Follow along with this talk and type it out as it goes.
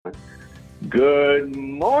Good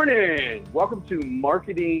morning. Welcome to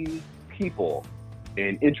Marketing People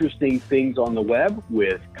and Interesting Things on the Web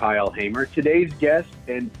with Kyle Hamer. Today's guest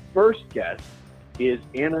and first guest is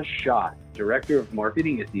Anna Schott, Director of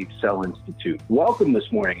Marketing at the Ecsell Institute. Welcome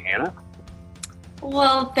this morning, Anna.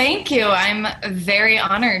 Well, thank you. I'm very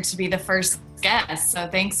honored to be the first guest, so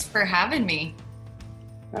thanks for having me.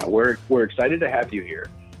 We're excited to have you here.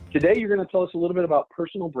 Today, you're going to tell us a little bit about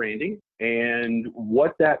personal branding and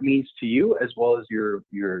what that means to you, as well as your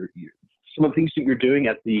some of the things that you're doing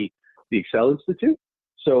at the Ecsell Institute.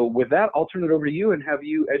 So with that, I'll turn it over to you and have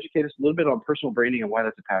you educate us a little bit on personal branding and why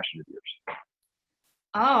that's a passion of yours.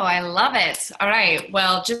 Oh, I love it. All right.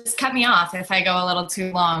 Well, just cut me off if I go a little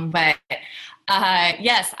too long. But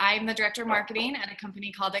yes, I'm the Director of Marketing at a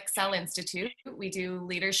company called Ecsell Institute. We do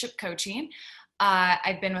leadership coaching.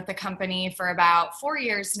 I've been with the company for about 4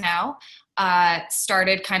 years now.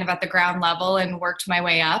 Started kind of at the ground level and worked my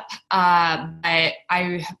way up. But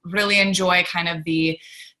I really enjoy kind of the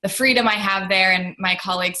freedom I have there, and my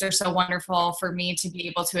colleagues are so wonderful for me to be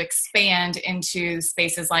able to expand into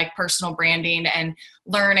spaces like personal branding and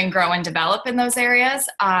learn and grow and develop in those areas.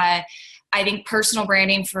 I think personal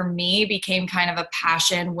branding for me became kind of a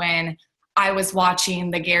passion when I was watching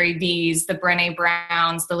the Gary V's, the Brené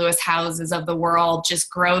Browns, the Lewis Houses of the world just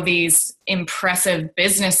grow these impressive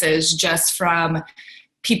businesses just from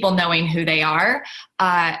people knowing who they are.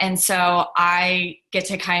 And so I get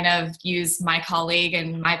to kind of use my colleague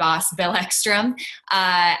and my boss, Bill Ekstrom,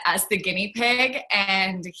 as the guinea pig,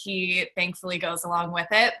 and he thankfully goes along with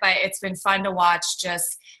it. But it's been fun to watch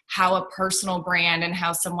just how a personal brand and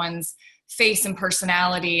how someone's face and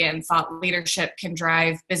personality and thought leadership can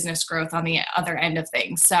drive business growth on the other end of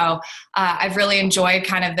things. So I've really enjoyed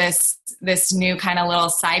kind of this new kind of little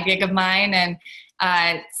side gig of mine. And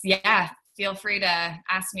feel free to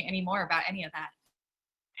ask me any more about any of that.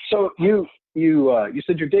 So you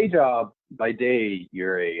said your day job by day,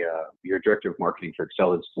 you're a director of marketing for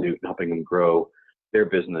Ecsell Institute and helping them grow their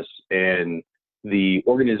business, and the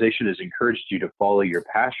organization has encouraged you to follow your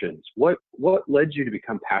passions. What led you to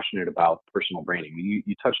become passionate about personal branding?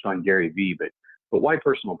 You touched on Gary Vee, but why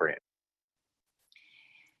personal brand?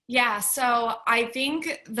 Yeah, so I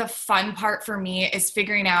think the fun part for me is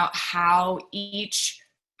figuring out how each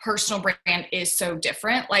personal brand is so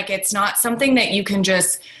different. Like, it's not something that you can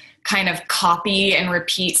just kind of copy and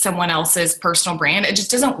repeat someone else's personal brand. It just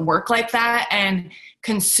doesn't work like that. And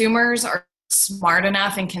consumers are smart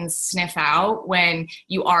enough and can sniff out when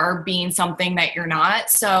you are being something that you're not.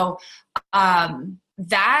 So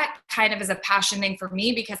that kind of is a passion thing for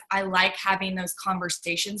me, because I like having those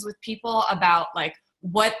conversations with people about like,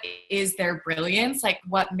 what is their brilliance? Like,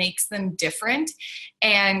 what makes them different?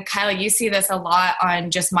 And Kyle, you see this a lot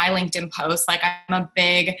on just my LinkedIn posts. Like, I'm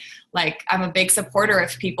a big supporter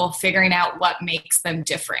of people figuring out what makes them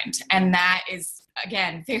different. And that is,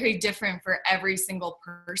 again, very different for every single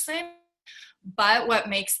person. But what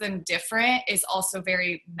makes them different is also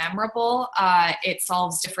very memorable. It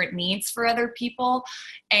solves different needs for other people.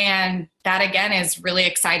 And that, again, is really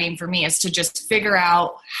exciting for me, is to just figure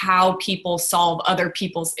out how people solve other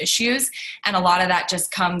people's issues. And a lot of that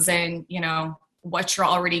just comes in, what you're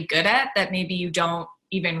already good at that maybe you don't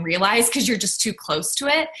even realize because you're just too close to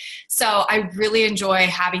it. So I really enjoy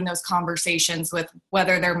having those conversations with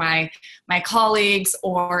whether they're my colleagues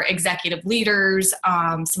or executive leaders,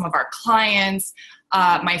 some of our clients,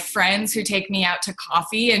 my friends who take me out to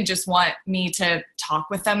coffee and just want me to talk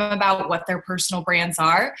with them about what their personal brands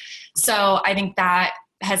are. So I think that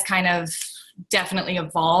has kind of definitely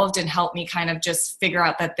evolved and helped me kind of just figure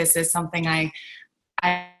out that this is something I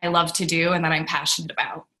love to do and that I'm passionate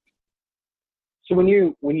about. So when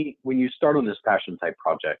you start on this passion type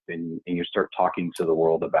project and you start talking to the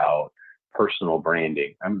world about personal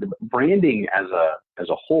branding, branding as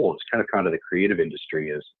a whole, it's kind of the creative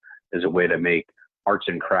industry as a way to make arts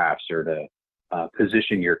and crafts, or to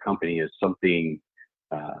position your company as something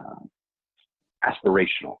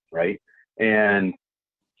aspirational, right? And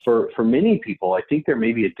for many people, I think there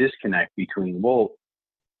may be a disconnect between, well,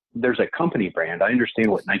 there's a company brand. I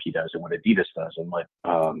understand what Nike does and what Adidas does and what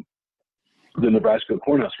the Nebraska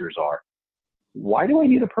Cornhuskers are. Why do I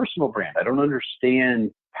need a personal brand? I don't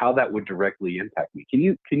understand how that would directly impact me.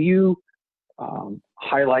 Can you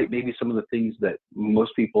highlight maybe some of the things that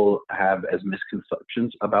most people have as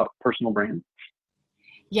misconceptions about personal brand?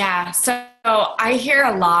 Yeah, so I hear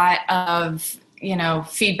a lot of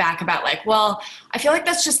feedback about like, well, I feel like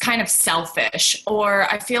that's just kind of selfish,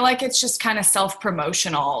 or I feel like it's just kind of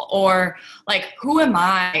self-promotional, or like, who am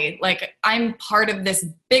I? Like, I'm part of this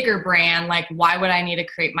bigger brand. Like, why would I need to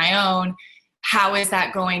create my own? how is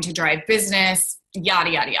that going to drive business, yada,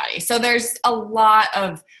 yada, yada. So there's a lot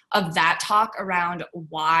of that talk around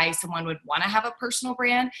why someone would want to have a personal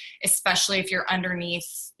brand, especially if you're underneath,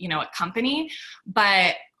 a company.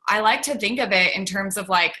 But I like to think of it in terms of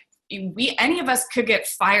like, any of us could get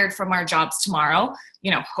fired from our jobs tomorrow,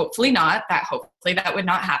 hopefully not, hopefully that would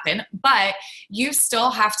not happen, but you still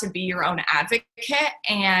have to be your own advocate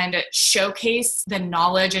and showcase the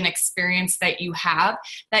knowledge and experience that you have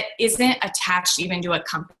that isn't attached even to a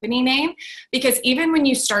company name. Because even when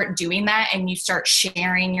you start doing that and you start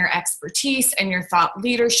sharing your expertise and your thought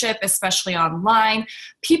leadership, especially online,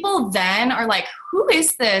 people then are like, who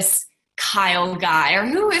is this Kyle guy, or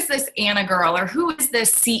who is this Anna girl, or who is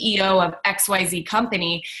this CEO of XYZ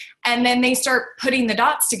company? And then they start putting the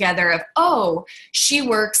dots together of, oh, she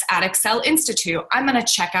works at Ecsell Institute. I'm going to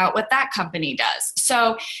check out what that company does.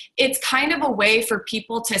 So it's kind of a way for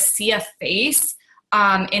people to see a face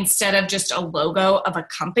instead of just a logo of a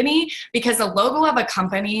company, because a logo of a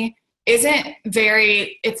company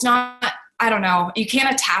it's not, I don't know, you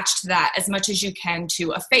can't attach to that as much as you can to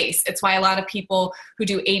a face. It's why a lot of people who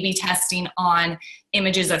do A/B testing on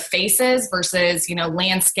images of faces versus,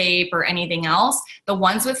 landscape or anything else, the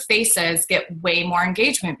ones with faces get way more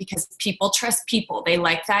engagement because people trust people. They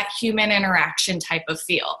like that human interaction type of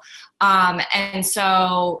feel. And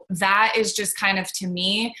so that is just kind of, to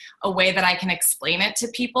me, a way that I can explain it to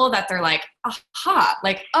people that they're like, aha,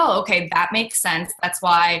 like, oh, okay, that makes sense. That's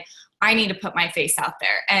why I need to put my face out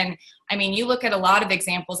there. And I mean, you look at a lot of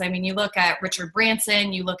examples. I mean, you look at Richard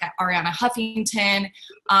Branson, you look at Ariana Huffington,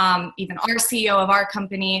 even our CEO of our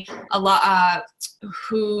company,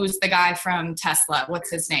 who's the guy from Tesla?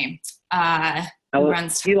 What's his name? Elon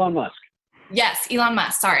Musk. Yes, Elon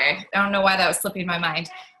Musk. Sorry. I don't know why that was slipping my mind.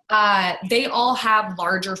 They all have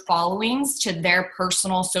larger followings to their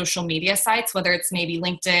personal social media sites, whether it's maybe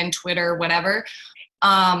LinkedIn, Twitter, whatever,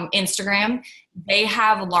 Instagram. They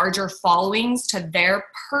have larger followings to their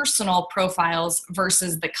personal profiles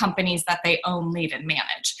versus the companies that they own, lead, and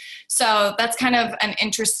manage. So that's kind of an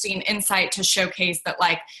interesting insight to showcase that,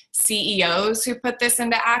 like, CEOs who put this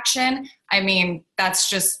into action, I mean, that's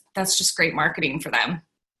just great marketing for them.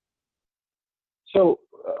 So,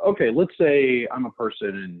 okay, let's say I'm a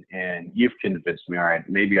person and you've convinced me, all right,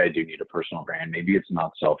 maybe I do need a personal brand. Maybe it's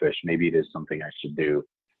not selfish. Maybe it is something I should do.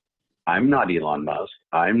 I'm not Elon Musk.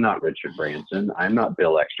 I'm not Richard Branson. I'm not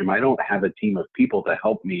Bill Ekstrom. I don't have a team of people to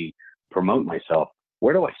help me promote myself.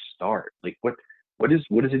 Where do I start? Like, what does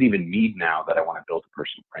it even mean now that I want to build a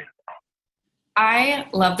personal brand? I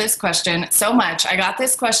love this question so much. I got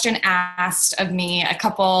this question asked of me a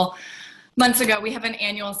couple months ago. We have an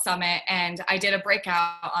annual summit and I did a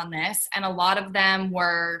breakout on this, and a lot of them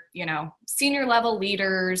were, senior level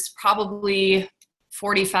leaders, probably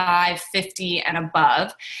 45, 50 and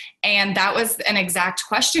above. And that was an exact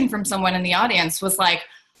question from someone in the audience, was like,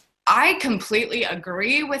 I completely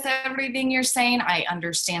agree with everything you're saying. I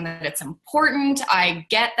understand that it's important. I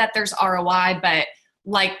get that there's ROI, but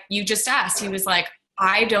like you just asked, he was like,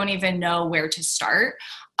 I don't even know where to start.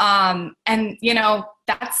 And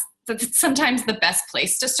that's sometimes the best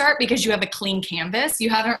place to start because you have a clean canvas. You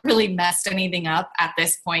haven't really messed anything up at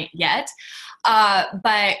this point yet.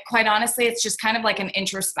 But quite honestly, it's just kind of like an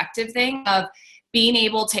introspective thing of being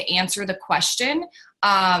able to answer the question,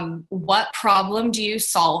 what problem do you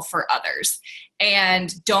solve for others?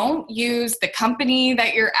 And don't use the company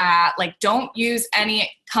that you're at, like don't use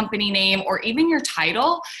any company name or even your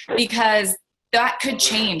title, because that could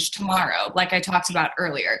change tomorrow, like I talked about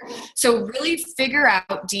earlier. So really figure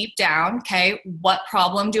out deep down, okay, what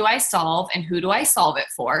problem do I solve and who do I solve it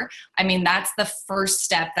for? I mean, that's the first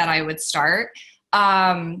step that I would start.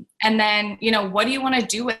 And then, what do you want to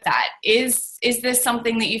do with that? Is this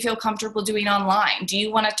something that you feel comfortable doing online? Do you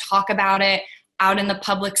want to talk about it out in the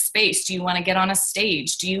public space? Do you want to get on a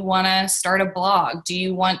stage? Do you want to start a blog?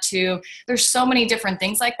 There's so many different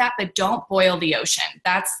things like that, but don't boil the ocean.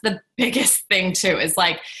 That's the biggest thing too, is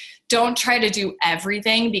like, don't try to do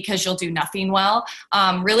everything because you'll do nothing well.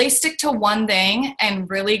 Really stick to one thing and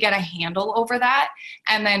really get a handle over that,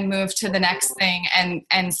 and then move to the next thing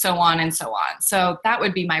and so on and so on. So that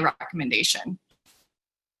would be my recommendation.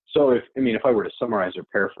 So if I were to summarize or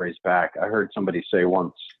paraphrase back, I heard somebody say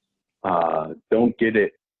once, don't get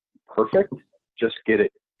it perfect, just get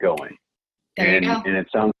it going. There you go. And it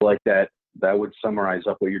sounds like that would summarize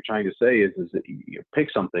up what you're trying to say is that you pick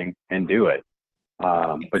something and do it.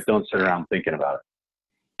 But don't sit around thinking about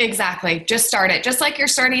it. Exactly. Just start it. Just like you're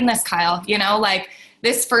starting this, Kyle, like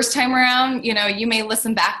this first time around, you may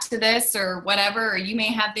listen back to this or whatever, or you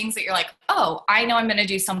may have things that you're like, oh, I know I'm going to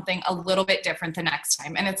do something a little bit different the next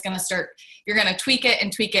time. And it's going to you're going to tweak it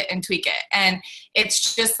and tweak it and tweak it. And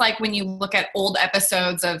it's just like when you look at old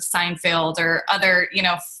episodes of Seinfeld or other,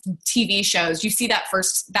 TV shows, you see that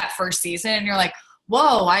first season and you're like,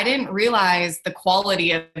 whoa, I didn't realize the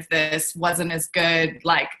quality of this wasn't as good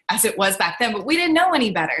as it was back then, but we didn't know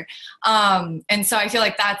any better. And so I feel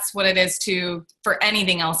like that's what it is for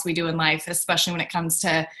anything else we do in life, especially when it comes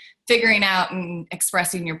to figuring out and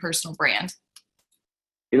expressing your personal brand.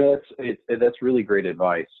 That's really great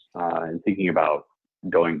advice. And thinking about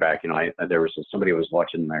going back, there was somebody I was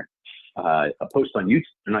watching a post on YouTube,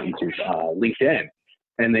 not YouTube, LinkedIn,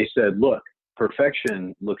 and they said, look,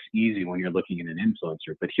 perfection looks easy when you're looking at an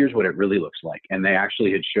influencer, but here's what it really looks like. And they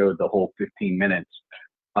actually had showed the whole 15 minutes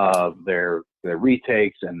of their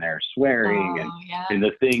retakes and their swearing and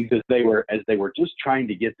the things as they were just trying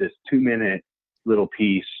to get this 2-minute little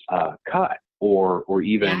piece cut or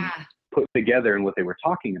even put together in what they were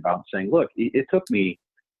talking about, saying, look, it took me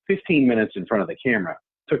 15 minutes in front of the camera,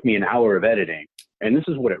 took me an hour of editing, and this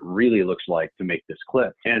is what it really looks like to make this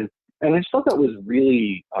clip. And I just thought that was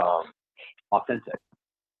really authentic.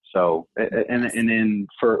 So, and then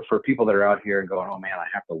for people that are out here and going, oh man, I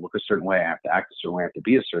have to look a certain way, I have to act a certain way, I have to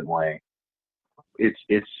be a certain way.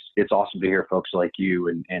 It's awesome to hear folks like you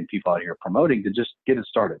and people out here promoting to just get it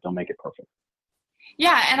started. Don't make it perfect.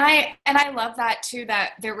 Yeah. And I love that too,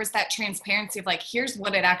 that there was that transparency of here's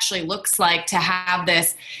what it actually looks like to have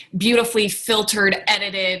this beautifully filtered,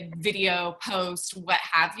 edited video post, what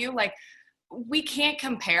have you. We can't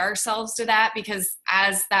compare ourselves to that because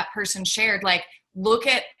as that person shared, look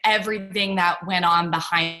at everything that went on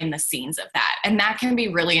behind the scenes of that. And that can be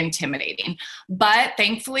really intimidating. But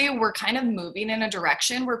thankfully, we're kind of moving in a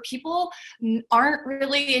direction where people aren't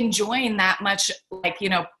really enjoying that much,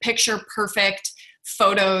 picture perfect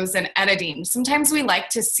photos and editing. Sometimes we like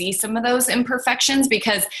to see some of those imperfections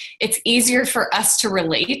because it's easier for us to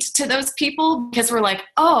relate to those people because we're like,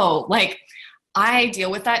 oh, I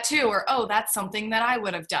deal with that too, or, oh, that's something that I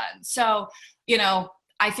would have done. So,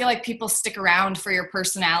 I feel like people stick around for your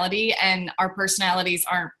personality and our personalities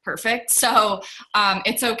aren't perfect. So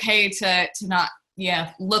it's okay to not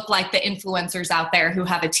look like the influencers out there who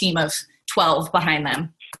have a team of 12 behind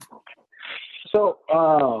them. So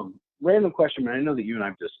random question, I know that you and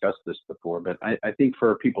I've discussed this before, but I think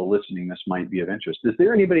for people listening, this might be of interest. Is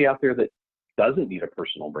there anybody out there that doesn't need a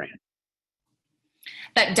personal brand?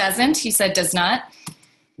 That doesn't? You said does not?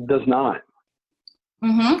 Does not.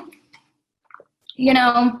 Mm-hmm.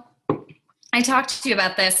 I talked to you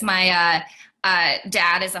about this. My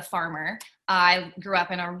dad is a farmer. I grew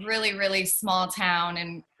up in a really, really small town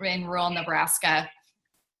in rural Nebraska.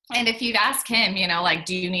 And if you'd ask him,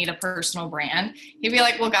 do you need a personal brand? He'd be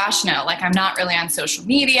like, well, gosh, no, I'm not really on social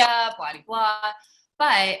media, blah, blah, blah.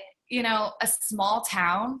 But, a small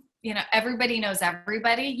town, everybody knows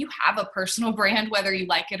everybody. You have a personal brand, whether you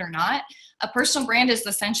like it or not. A personal brand is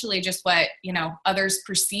essentially just what, others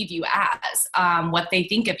perceive you as, what they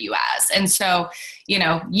think of you as. And so,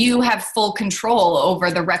 you have full control over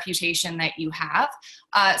the reputation that you have.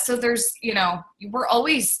 So there's, we're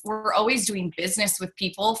always doing business with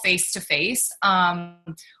people face to face,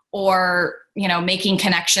 or, making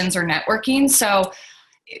connections or networking. So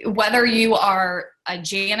whether you are a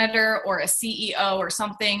janitor or a CEO or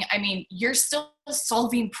something, you're still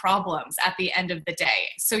solving problems at the end of the day.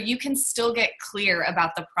 So you can still get clear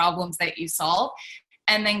about the problems that you solve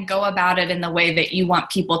and then go about it in the way that you want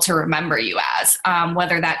people to remember you as,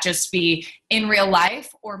 whether that just be in real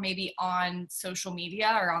life or maybe on social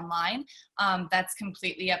media or online. That's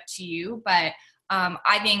completely up to you. But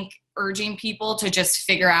I think urging people to just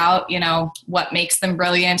figure out, what makes them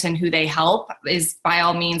brilliant and who they help is by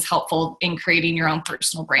all means helpful in creating your own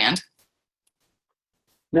personal brand.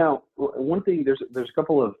 Now, one thing, there's a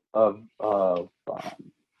couple of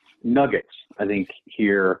nuggets, I think,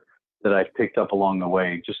 here that I've picked up along the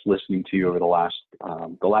way, just listening to you over the last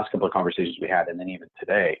couple of conversations we had, and then even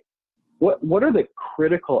today. What are the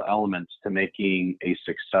critical elements to making a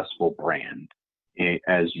successful brand,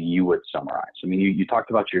 as you would summarize? You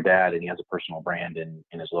talked about your dad, and he has a personal brand in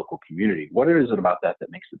his local community. What is it about that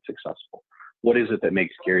makes it successful? What is it that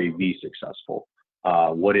makes Gary Vee successful?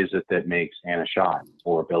 What is it that makes Anna Schott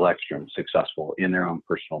or Bill Ekstrom successful in their own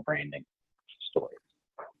personal branding story?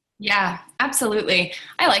 Yeah, absolutely.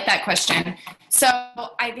 I like that question. So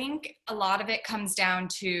I think a lot of it comes down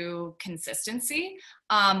to consistency,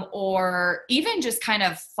 or even just kind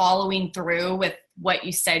of following through with what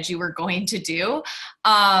you said you were going to do.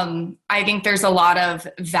 I think there's a lot of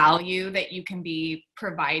value that you can be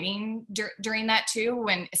providing during that too,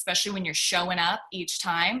 especially when you're showing up each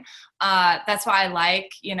time. That's why I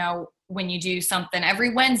like, when you do something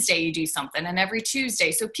every Wednesday, you do something, and every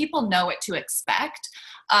Tuesday, so people know what to expect.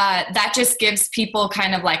 That just gives people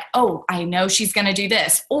kind of like, oh, I know she's going to do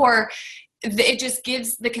this. Or it just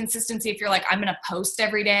gives the consistency. If you're like, I'm going to post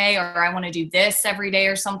every day, or I want to do this every day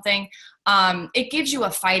or something, it gives you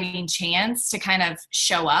a fighting chance to kind of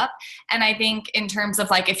show up. And I think in terms of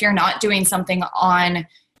like, if you're not doing something on,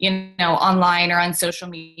 online or on social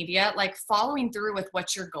media, like following through with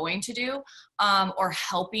what you're going to do, or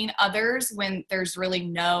helping others when there's really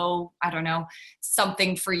no,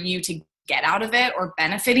 something for you to get out of it or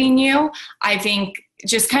benefiting you. I think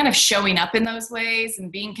just kind of showing up in those ways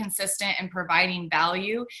and being consistent and providing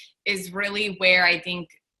value is really where I think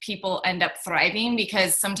people end up thriving,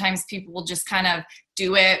 because sometimes people will just kind of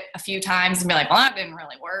do it a few times and be like, well, that didn't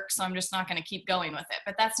really work, so I'm just not going to keep going with it.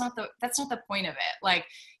 But that's not the point of it. Like,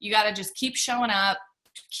 you got to just keep showing up,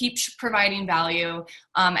 keep providing value.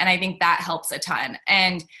 And I think that helps a ton.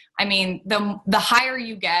 And I mean, the higher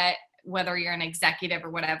you get, whether you're an executive or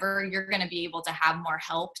whatever, you're going to be able to have more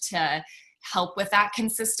help to help with that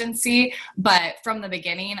consistency. But from the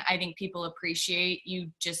beginning, I think people appreciate you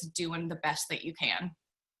just doing the best that you can.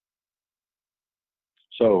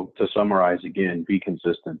 So to summarize again, be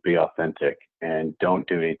consistent, be authentic, and don't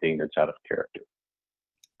do anything that's out of character.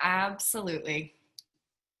 Absolutely.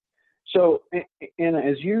 So, Anna,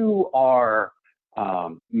 as you are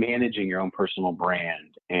managing your own personal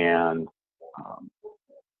brand and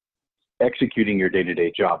executing your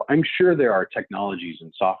day-to-day job, I'm sure there are technologies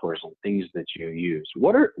and softwares and things that you use.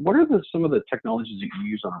 What are some of the technologies that you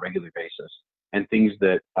use on a regular basis, and things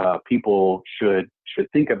that people should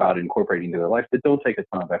think about incorporating into their life that don't take a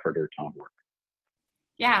ton of effort or a ton of work?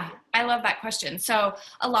 Yeah, I love that question. So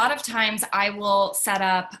a lot of times I will set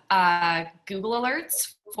up Google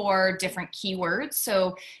alerts for different keywords.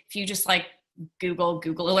 So if you just like Google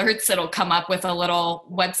alerts, it'll come up with a little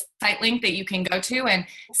website link that you can go to and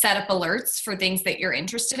set up alerts for things that you're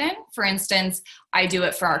interested in. For instance, I do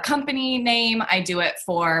it for our company name. I do it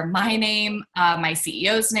for my name, my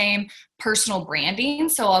CEO's name, personal branding.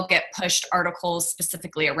 So I'll get pushed articles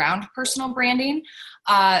specifically around personal branding.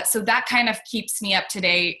 So that kind of keeps me up to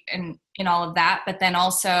date in all of that. But then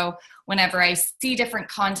also whenever I see different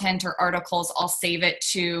content or articles, I'll save it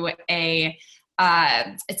to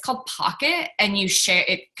it's called Pocket, and you share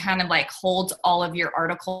it, kind of like holds all of your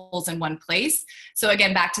articles in one place. So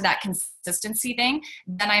again, back to that consistency thing,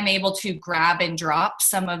 then I'm able to grab and drop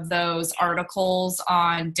some of those articles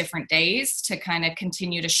on different days to kind of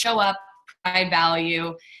continue to show up, provide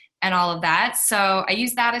value, and all of that. So I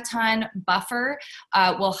use that a ton. Buffer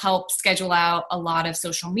will help schedule out a lot of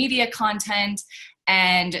social media content,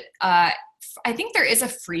 and I think there is a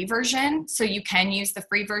free version, so you can use the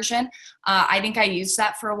free version. I think I used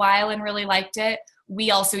that for a while and really liked it.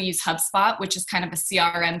 We also use HubSpot, which is kind of a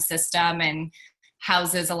CRM system and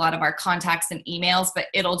houses a lot of our contacts and emails, but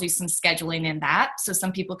it'll do some scheduling in that. So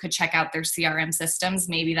some people could check out their CRM systems.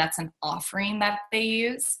 Maybe that's an offering that they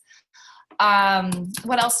use.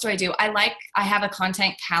 What else do I do? I have a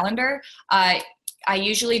content calendar. I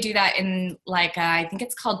usually do that in I think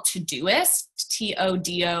it's called Todoist,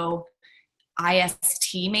 TODOIST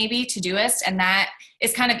maybe, Todoist. And that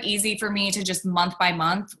is kind of easy for me to just month by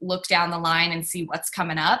month look down the line and see what's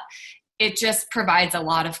coming up. It just provides a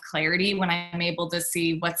lot of clarity when I'm able to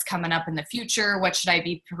see what's coming up in the future. What should I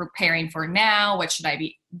be preparing for now? What should I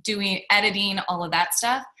be doing, editing, all of that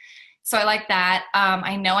stuff. So I like that.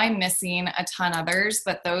 I know I'm missing a ton others,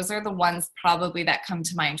 but those are the ones probably that come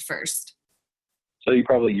to mind first. So you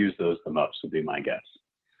probably use those the most, would be my guess.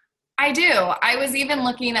 I do. I was even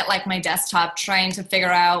looking at my desktop, trying to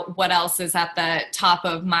figure out what else is at the top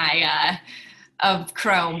of my of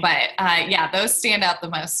Chrome. But yeah, those stand out the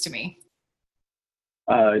most to me.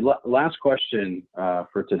 Last question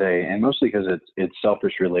for today, and mostly because it's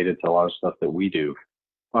selfish related to a lot of stuff that we do.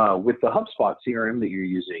 With the HubSpot CRM that you're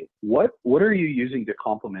using, what are you using to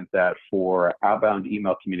complement that for outbound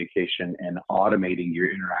email communication and automating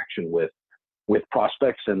your interaction with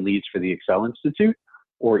prospects and leads for the Ecsell Institute,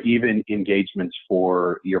 or even engagements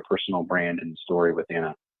for your personal brand and story with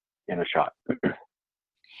Anna Schott?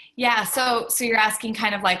 Yeah, so you're asking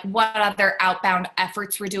kind of what other outbound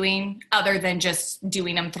efforts we're doing other than just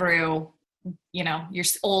doing them through, your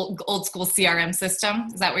old school CRM system.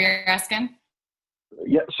 Is that what you're asking?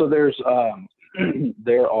 Yeah. So there's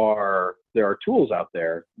there are tools out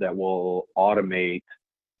there that will automate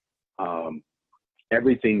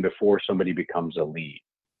everything before somebody becomes a lead,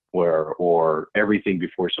 or everything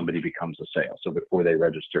before somebody becomes a sale. So before they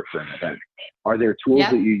register for an event, are there tools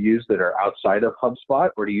that you use that are outside of HubSpot,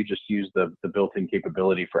 or do you just use the built-in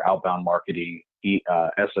capability for outbound marketing,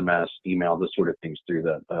 SMS, email, this sort of things through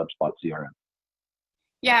the HubSpot CRM?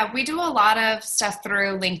 Yeah, we do a lot of stuff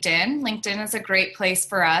through LinkedIn. LinkedIn is a great place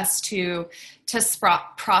for us to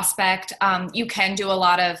prospect. You can do a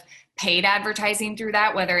lot of paid advertising through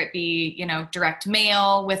that, whether it be, direct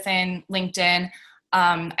mail within LinkedIn.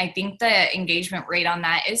 I think the engagement rate on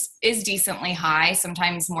that is decently high,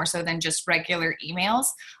 sometimes more so than just regular emails.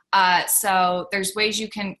 So there's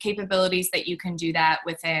capabilities that you can do that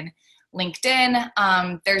within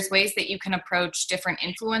LinkedIn. There's ways that you can approach different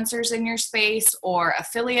influencers in your space or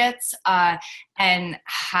affiliates and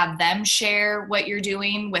have them share what you're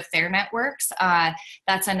doing with their networks.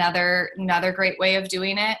 That's another great way of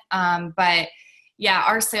doing it. But yeah,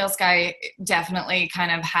 our sales guy definitely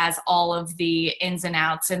kind of has all of the ins and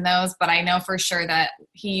outs in those, but I know for sure that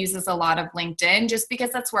he uses a lot of LinkedIn just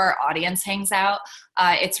because that's where our audience hangs out.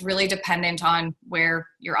 It's really dependent on where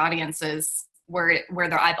your audience is, where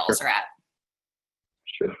their eyeballs are at.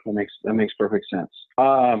 Sure, that makes perfect sense.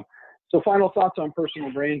 So final thoughts on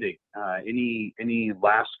personal branding. Any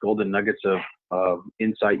last golden nuggets of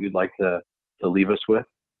insight you'd like to leave us with?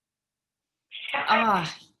 Oh,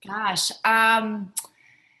 gosh.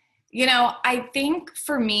 I think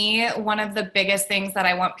for me, one of the biggest things that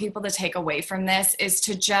I want people to take away from this is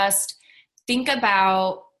to just think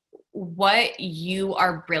about what you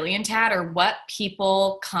are brilliant at or what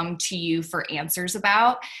people come to you for answers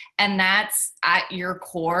about. And that's at your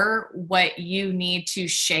core, what you need to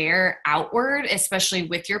share outward, especially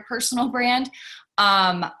with your personal brand.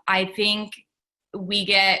 I think we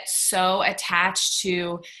get so attached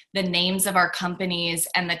to the names of our companies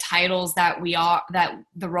and the titles that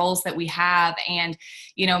the roles that we have. And,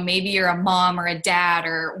 maybe you're a mom or a dad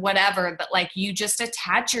or whatever, but like you just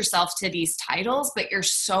attach yourself to these titles, but you're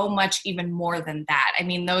so much even more than that. I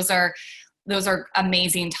mean, those are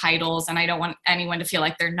amazing titles and I don't want anyone to feel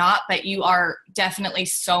like they're not, but you are definitely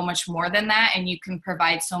so much more than that. And you can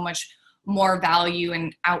provide so much more value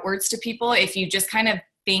and outwards to people if you just kind of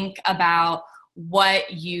think about what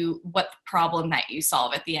problem that you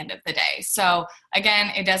solve at the end of the day. So again,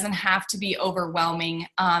 it doesn't have to be overwhelming.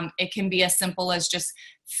 It can be as simple as just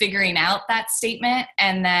figuring out that statement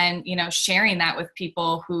and then, sharing that with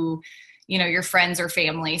people who, your friends or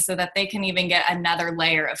family so that they can even get another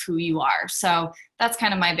layer of who you are. So that's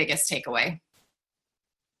kind of my biggest takeaway.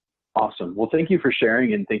 Awesome. Well, thank you for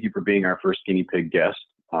sharing and thank you for being our first guinea pig guest.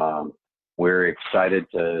 We're excited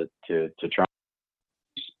to try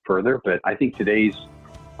further, but I think today's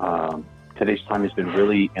time has been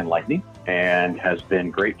really enlightening and has been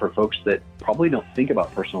great for folks that probably don't think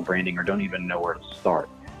about personal branding or don't even know where to start.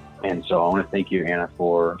 And so I want to thank you, Anna,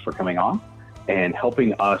 for coming on and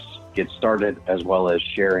helping us get started, as well as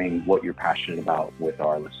sharing what you're passionate about with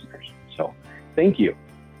our listeners. So thank you.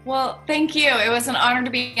 Well, thank you. It was an honor to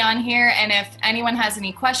be on here. And if anyone has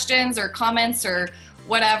any questions or comments or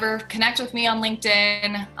whatever, connect with me on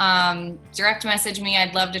LinkedIn, direct message me.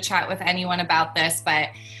 I'd love to chat with anyone about this, but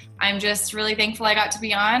I'm just really thankful I got to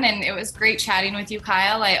be on, and it was great chatting with you,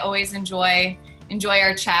 Kyle. I always enjoy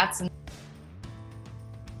our chats. And